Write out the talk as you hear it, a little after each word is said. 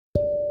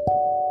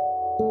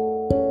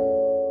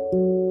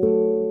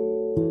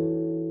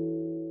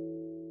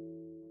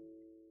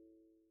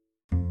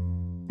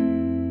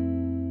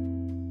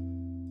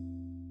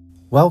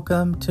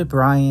Welcome to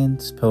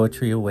Brian's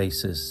Poetry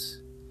Oasis,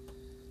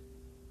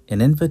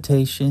 an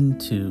invitation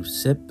to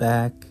sit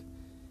back,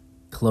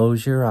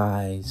 close your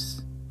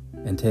eyes,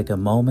 and take a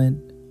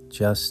moment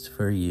just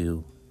for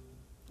you.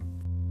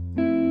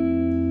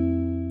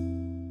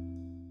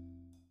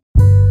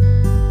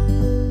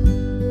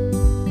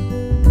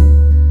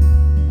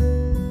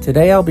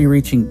 Today I'll be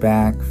reaching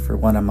back for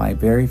one of my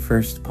very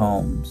first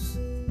poems.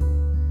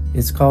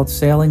 It's called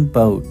Sailing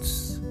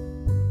Boats.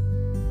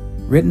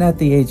 Written at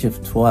the age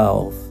of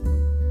 12,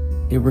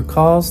 it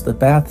recalls the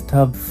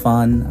bathtub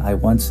fun I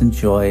once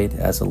enjoyed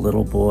as a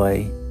little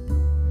boy,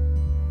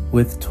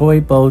 with toy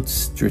boats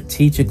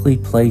strategically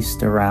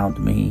placed around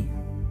me,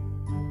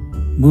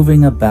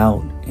 moving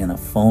about in a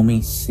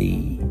foamy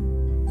sea.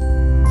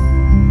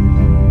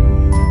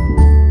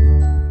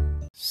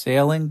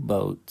 Sailing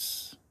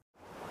Boats.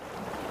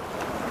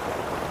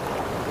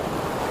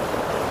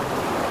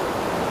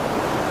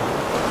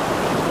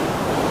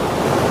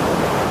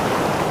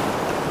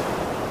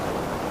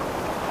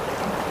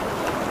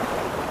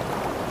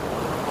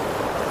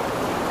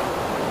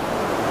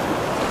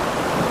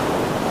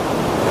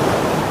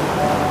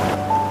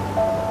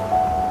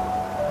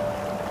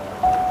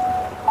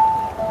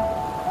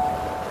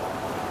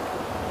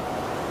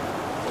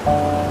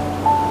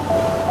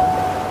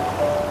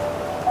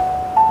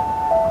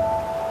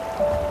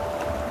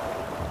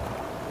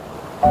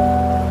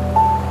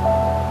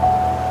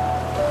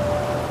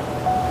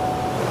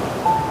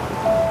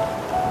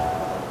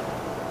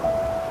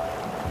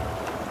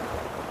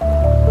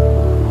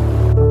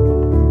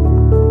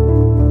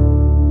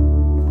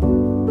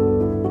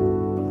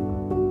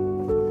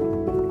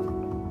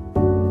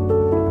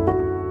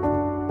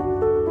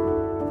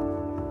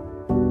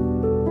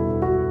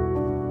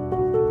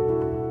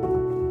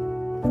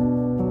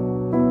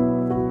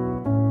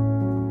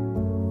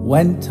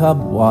 When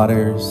tub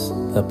waters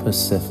the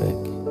Pacific,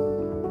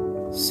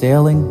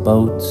 sailing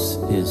boats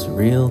is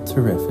real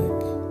terrific.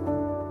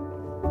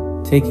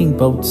 Taking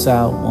boats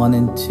out 1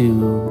 and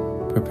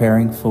 2,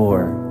 preparing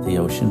for the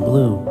ocean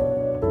blue.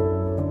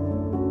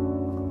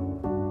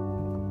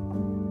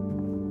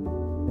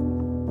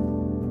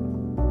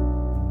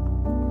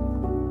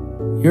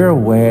 You're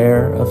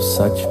aware of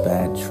such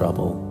bad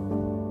trouble,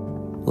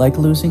 like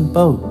losing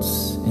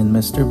boats in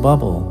Mr.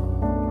 Bubble,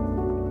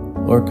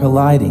 or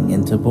colliding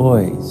into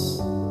boys,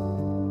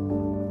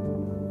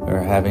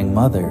 or having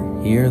mother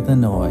hear the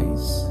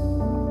noise.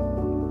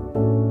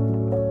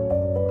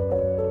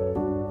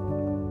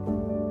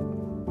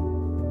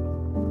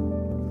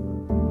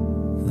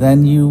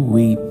 Then you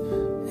weep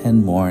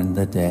and mourn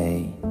the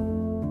day,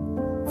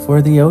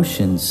 for the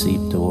ocean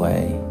seeped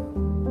away.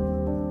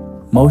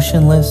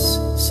 Motionless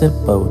sit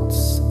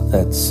boats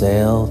that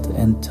sailed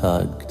and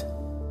tugged.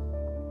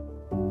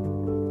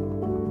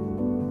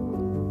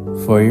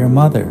 For your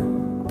mother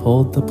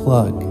pulled the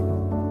plug.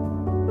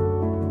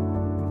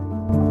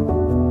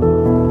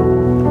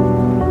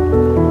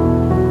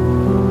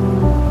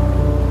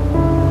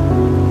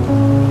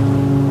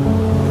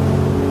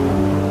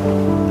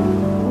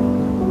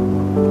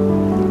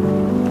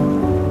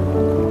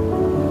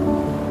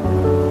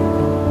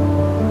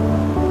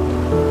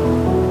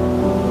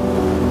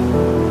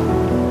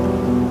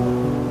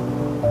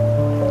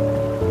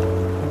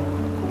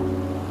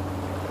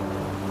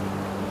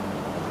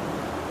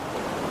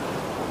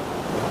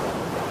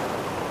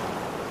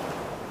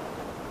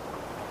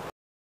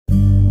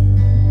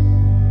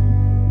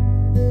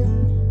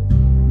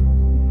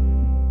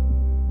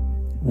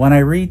 When I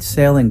read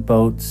Sailing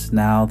Boats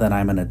now that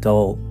I'm an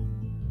adult,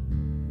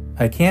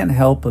 I can't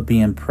help but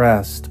be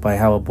impressed by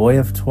how a boy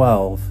of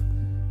 12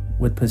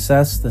 would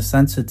possess the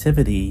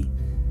sensitivity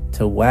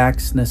to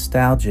wax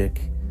nostalgic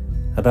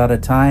about a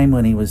time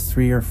when he was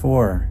 3 or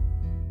 4,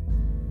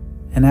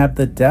 and have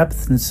the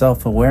depth and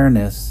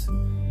self-awareness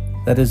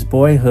that his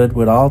boyhood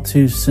would all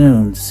too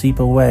soon seep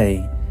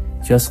away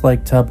just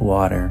like tub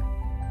water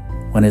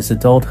when his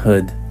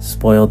adulthood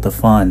spoiled the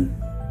fun.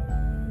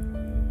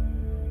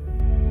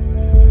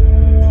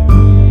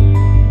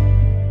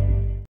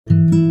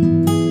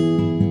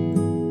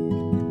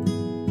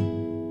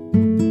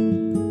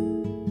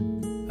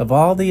 Of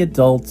all the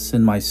adults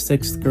in my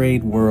 6th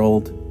grade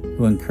world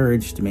who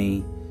encouraged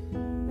me,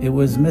 it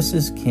was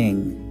Mrs.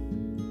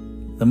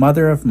 King, the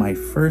mother of my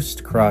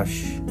first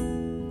crush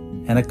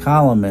and a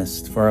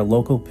columnist for our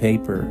local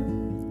paper,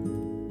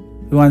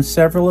 who on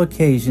several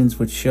occasions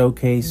would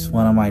showcase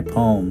one of my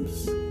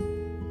poems.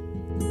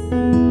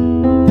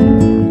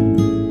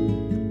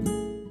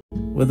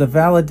 With the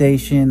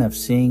validation of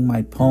seeing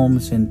my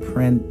poems in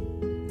print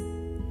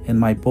and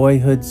my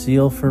boyhood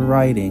zeal for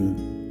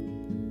writing,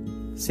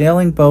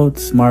 Sailing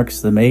Boats marks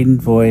the maiden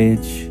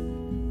voyage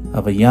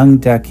of a young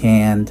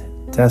deckhand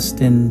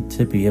destined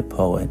to be a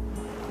poet.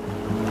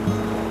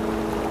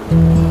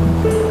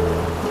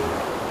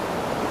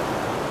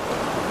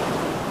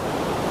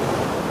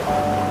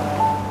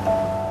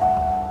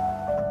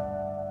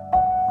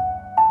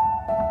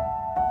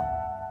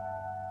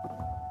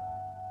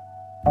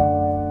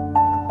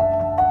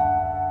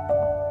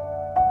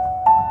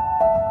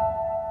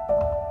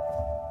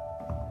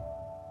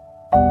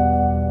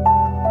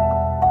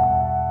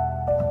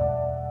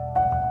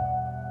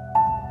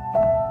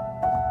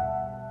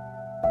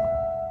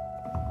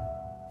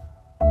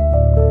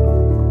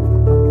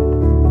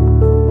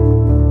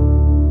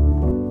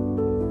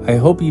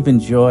 hope you've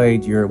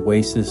enjoyed your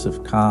oasis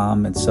of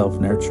calm and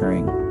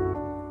self-nurturing.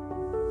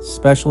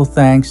 Special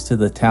thanks to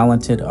the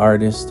talented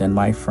artist and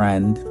my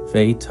friend,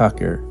 Faye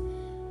Tucker,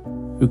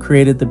 who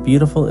created the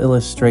beautiful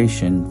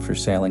illustration for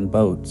Sailing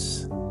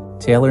Boats,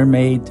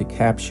 tailor-made to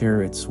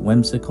capture its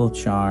whimsical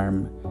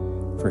charm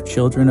for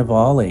children of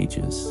all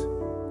ages.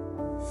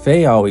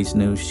 Faye always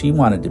knew she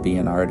wanted to be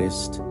an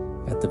artist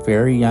at the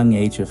very young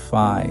age of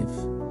 5,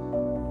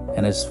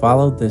 and has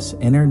followed this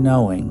inner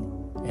knowing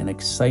and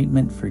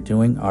excitement for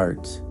doing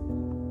art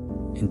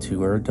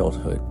into her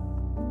adulthood.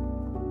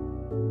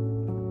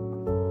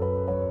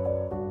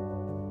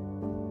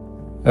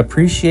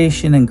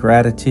 Appreciation and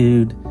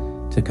gratitude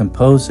to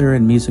composer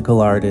and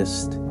musical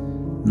artist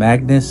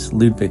Magnus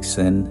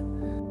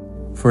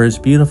Ludvigsen for his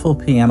beautiful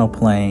piano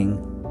playing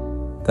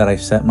that I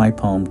set my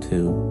poem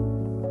to.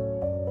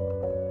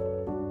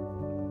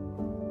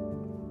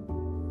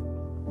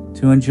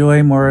 To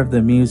enjoy more of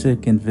the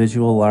music and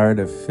visual art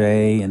of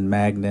Faye and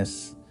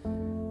Magnus,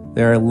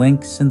 there are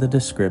links in the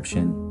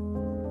description.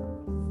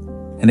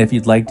 And if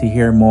you'd like to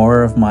hear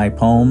more of my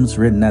poems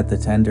written at the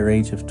tender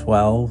age of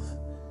 12,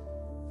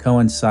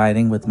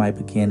 coinciding with my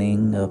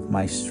beginning of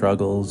my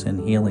struggles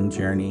and healing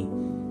journey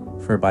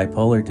for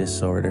bipolar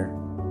disorder,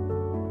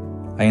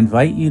 I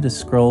invite you to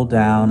scroll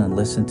down and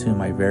listen to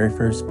my very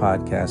first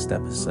podcast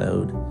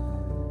episode,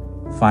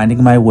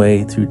 Finding My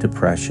Way Through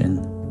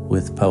Depression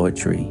with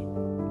Poetry.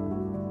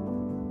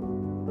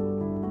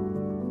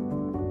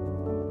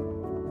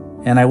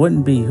 And I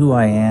wouldn't be who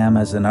I am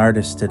as an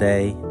artist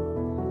today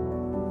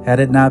had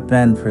it not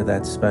been for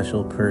that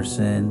special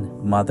person,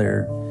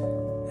 mother,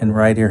 and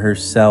writer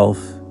herself,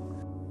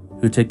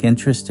 who took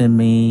interest in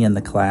me in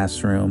the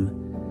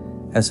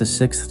classroom as a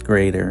 6th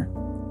grader,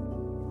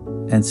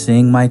 and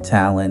seeing my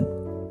talent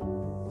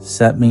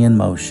set me in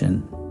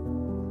motion.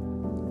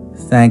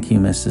 Thank you,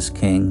 Mrs.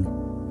 King,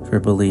 for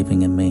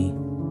believing in me.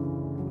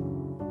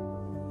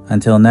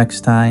 Until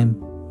next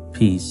time,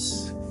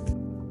 peace.